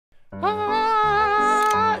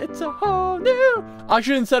Ah, it's a whole new...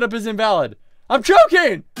 Oxygen setup is invalid. I'm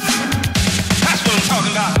choking! That's what I'm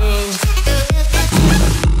talking about.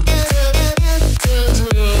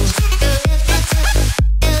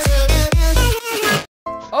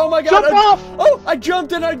 Oh my god! Jump off! Oh, I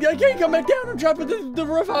jumped and I can't come back down. I'm trapped with the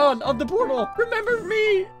roof on of the portal. Remember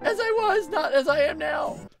me as I was, not as I am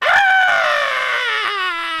now.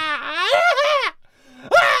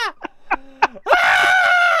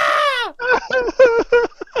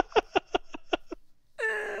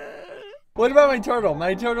 What about my turtle?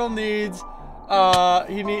 My turtle needs,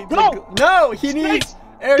 he needs... Go! No! He needs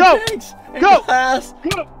air tanks and glass.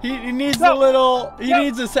 He needs the little... He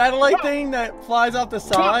needs a satellite thing that flies off the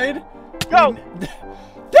side. Go!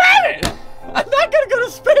 Damn it! I'm not gonna go to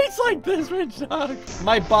space like this, Ridgedog.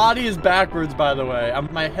 My body is backwards, by the way.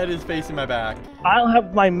 My head is facing my back. I'll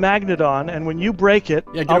have my magnet on, and when you break it,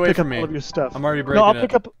 Yeah, get I'll away pick from up me. all of your stuff. I'm already breaking No, I'll it.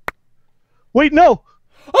 pick up... Wait, no!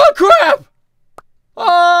 Oh, crap!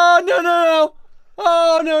 Oh, no, no, no.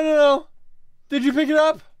 Oh, no, no, no. Did you pick it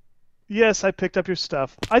up? Yes, I picked up your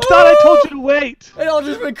stuff. I thought I told you to wait! It all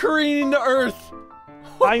just went careening to Earth.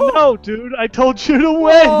 I know, dude. I told you to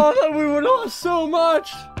wait! Oh, we would have lost so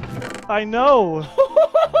much. I know.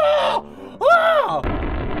 Oh!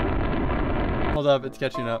 Hold up, it's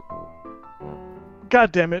catching up.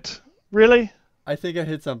 God damn it. Really? I think I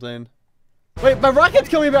hit something. Wait, my rocket's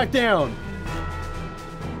coming back down.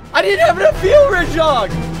 I didn't have enough fuel, Ridgedog.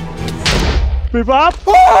 Bebop?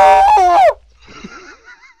 Oh!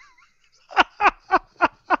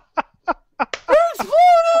 It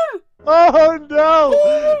exploded! Oh no!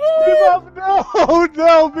 Bebop, no!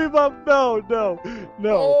 No, Bebop, no, no,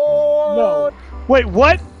 no, Oh. no. Wait,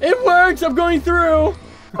 what? It works! I'm going through!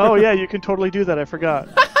 Oh yeah, you can totally do that, I forgot.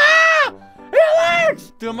 It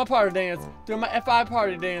works! Doing my party dance. Doing my F5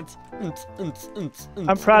 party dance.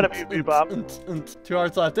 I'm proud of you, Bebop. 2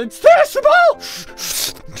 hearts left. It's possible!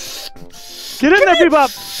 Get in there,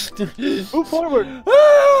 Bebop! Move forward!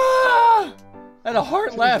 Ah! And a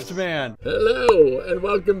heart left, man. Hello, and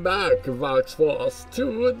welcome back, Vox Force,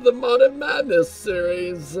 to the Modern Madness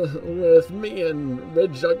series with me and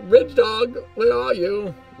Ridgedog. Ridgedog, where are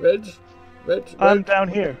you? Ridge? I'm down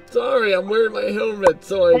here. Sorry, I'm wearing my helmet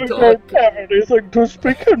so I talk. Anything to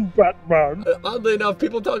speak in, Batman. Oddly enough,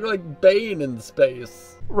 people talk like Bane in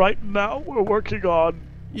space. Right now, we're working on...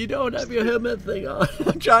 You don't have your helmet thing on.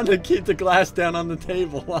 I'm trying to keep the glass down on the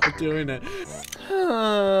table while doing it.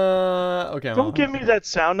 Okay. Don't give me that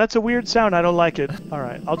sound. That's a weird sound. I don't like it.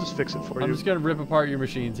 Alright, I'll just fix it for you. I'm just gonna rip apart your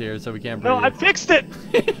machines here so we can't breathe. No, I fixed it!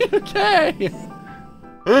 Okay!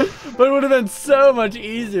 But it would have been so much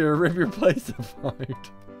easier to rip your place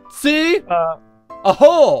apart. See? A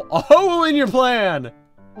hole in your plan!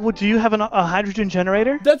 Well, do you have a hydrogen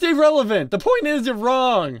generator? That's irrelevant. The point is you're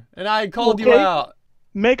wrong, and I called you out.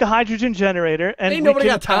 Make a hydrogen generator, and Ain't nobody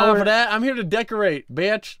got time for that. I'm here to decorate,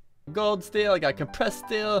 bitch. Gold steel, I got compressed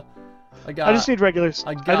steel. I just need regular.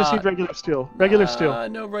 I just need regular steel. Regular steel.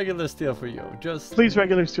 No regular steel for you. Just please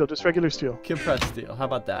regular steel. Just regular steel. Compressed steel. How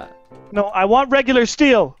about that? No, I want regular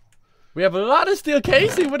steel. We have a lot of steel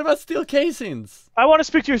casing. What about steel casings? I want to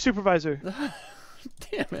speak to your supervisor.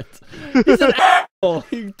 Damn it. He's an asshole.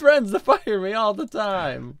 He threatens to fire me all the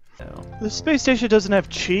time. The space station doesn't have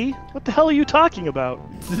chi? What the hell are you talking about?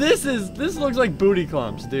 This looks like booty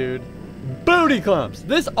clumps, dude. Booty clumps.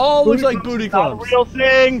 This all looks like booty clumps. Not a real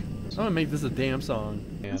thing. I'm gonna make this a damn song.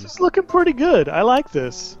 Man. This is looking pretty good. I like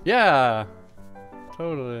this. Yeah.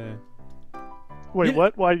 Totally. Wait,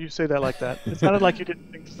 what? Why did you say that like that? It sounded like you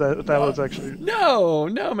didn't think that was actually... No,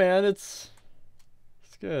 man, it's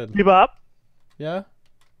good. Bebop? Yeah?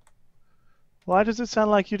 Why does it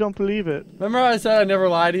sound like you don't believe it? Remember how I said I'd never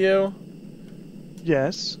lie to you?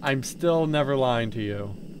 Yes. I'm still never lying to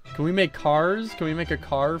you. Can we make cars? Can we make a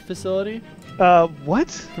car facility?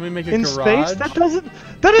 What? Can we make a in garage? Space?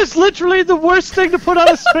 That is literally the worst thing to put on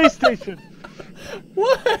a space station.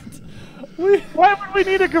 What? Why would we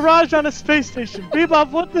need a garage on a space station?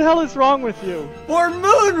 Bebop, what the hell is wrong with you? We're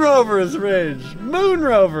moon rovers, Ridge! Moon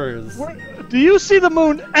rovers! Do you see the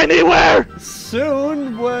moon anywhere?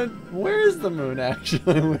 Soon, where is the moon,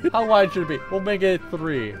 actually? How wide should it be? We'll make it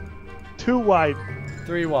 3. 2 wide.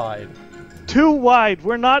 3 wide. 2 wide.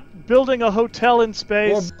 We're not building a hotel in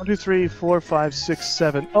space. 1, 2, 3, 4, 5, 6,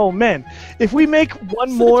 7. Oh, man. If we make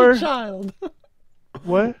one more... Such a child.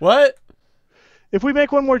 What? What? If we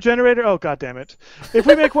make one more generator... Oh, god damn it. If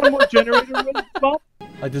we make one more generator...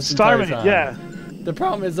 Like this Starmate, entire time. yeah. The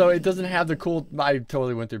problem is, though, it doesn't have the cool... I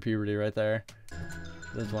totally went through puberty right there.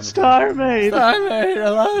 That's wonderful. Starmate! Starmate! I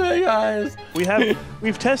love it, guys!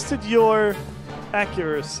 We've tested your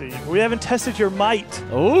accuracy. We haven't tested your might.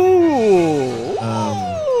 Ooh.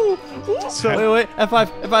 So Wait.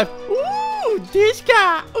 F5. Ooh, this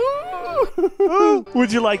guy. Ooh.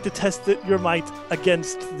 would you like to test your might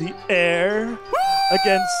against the air?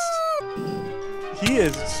 Against... He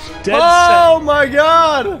is dead Oh set. my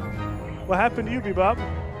god. What happened to you, Bebop?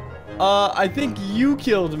 I think you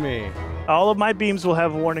killed me. All of my beams will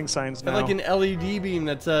have warning signs now. Like an LED beam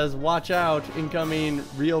that says, watch out, incoming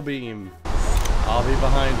real beam. I'll be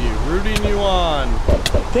behind you, rooting you on.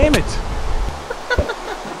 Damn it!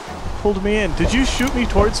 Pulled me in. Did you shoot me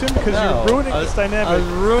towards him? Because you're ruining this dynamic.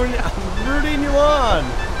 I'm rooting you on.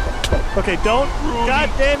 Okay, don't. God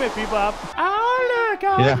damn it, Bebop. Oh, look,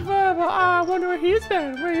 Yeah. Verbal. I wonder where he's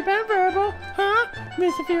been. Where you been, Verbal? Huh?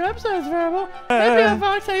 Missed a few episodes, Verbal. Hey,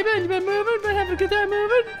 Fox, how you been? You been moving? Been having a good time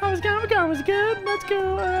moving? How was Comic Con? Was it good? That's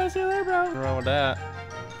cool. See you later, bro. What's wrong with that?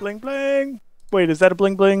 Bling bling. Wait, is that a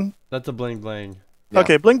bling bling? That's a bling bling. Yeah.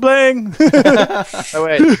 Okay, bling bling. Oh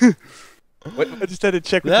wait. I just had to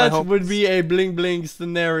check with my That home. would be a bling bling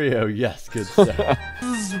scenario. Yes, good stuff.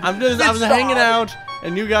 I was hanging out,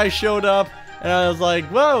 and you guys showed up, and I was like,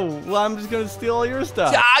 whoa, well, I'm just gonna steal all your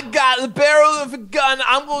stuff. I got the barrel of a gun.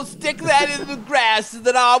 I'm gonna stick that in the grass, and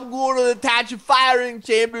then I'm going to attach a firing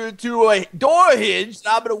chamber to a door hinge. And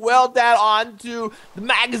I'm gonna weld that onto the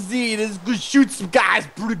magazine. It's gonna shoot some guys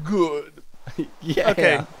pretty good. Yeah.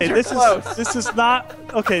 Okay, hey, You're this close. is not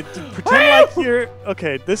okay. Pretend like you're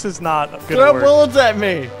okay. This is not gonna Throw work. bullets at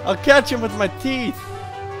me. I'll catch him with my teeth.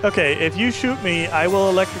 Okay, if you shoot me, I will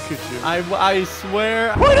electrocute you. I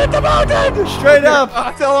swear. Point at the mountain! Straight up.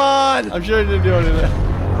 Still on. I'm sure it didn't do anything.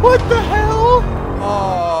 What the hell?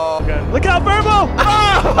 Oh. Okay. Look out, Verbo!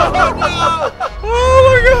 Oh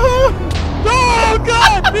my god! Oh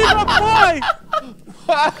God! Bebop boy!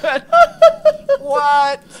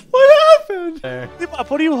 What? What happened? Bebop,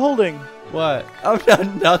 what are you holding? What? I've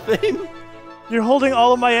done nothing. You're holding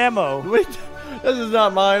all of my ammo. Wait, this is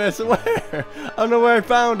not mine, I swear. I don't know where I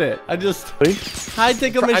found it. I just... Hi,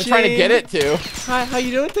 Tickle Machine. I'm trying to get it too. Hi, how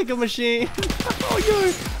you doing, Tickle Machine? Oh,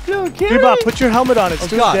 you're little kid. Bebop, put your helmet on. It's Oh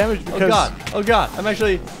doing god. damage because... Oh god. I'm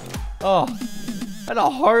actually... Oh. I had a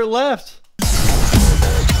heart left.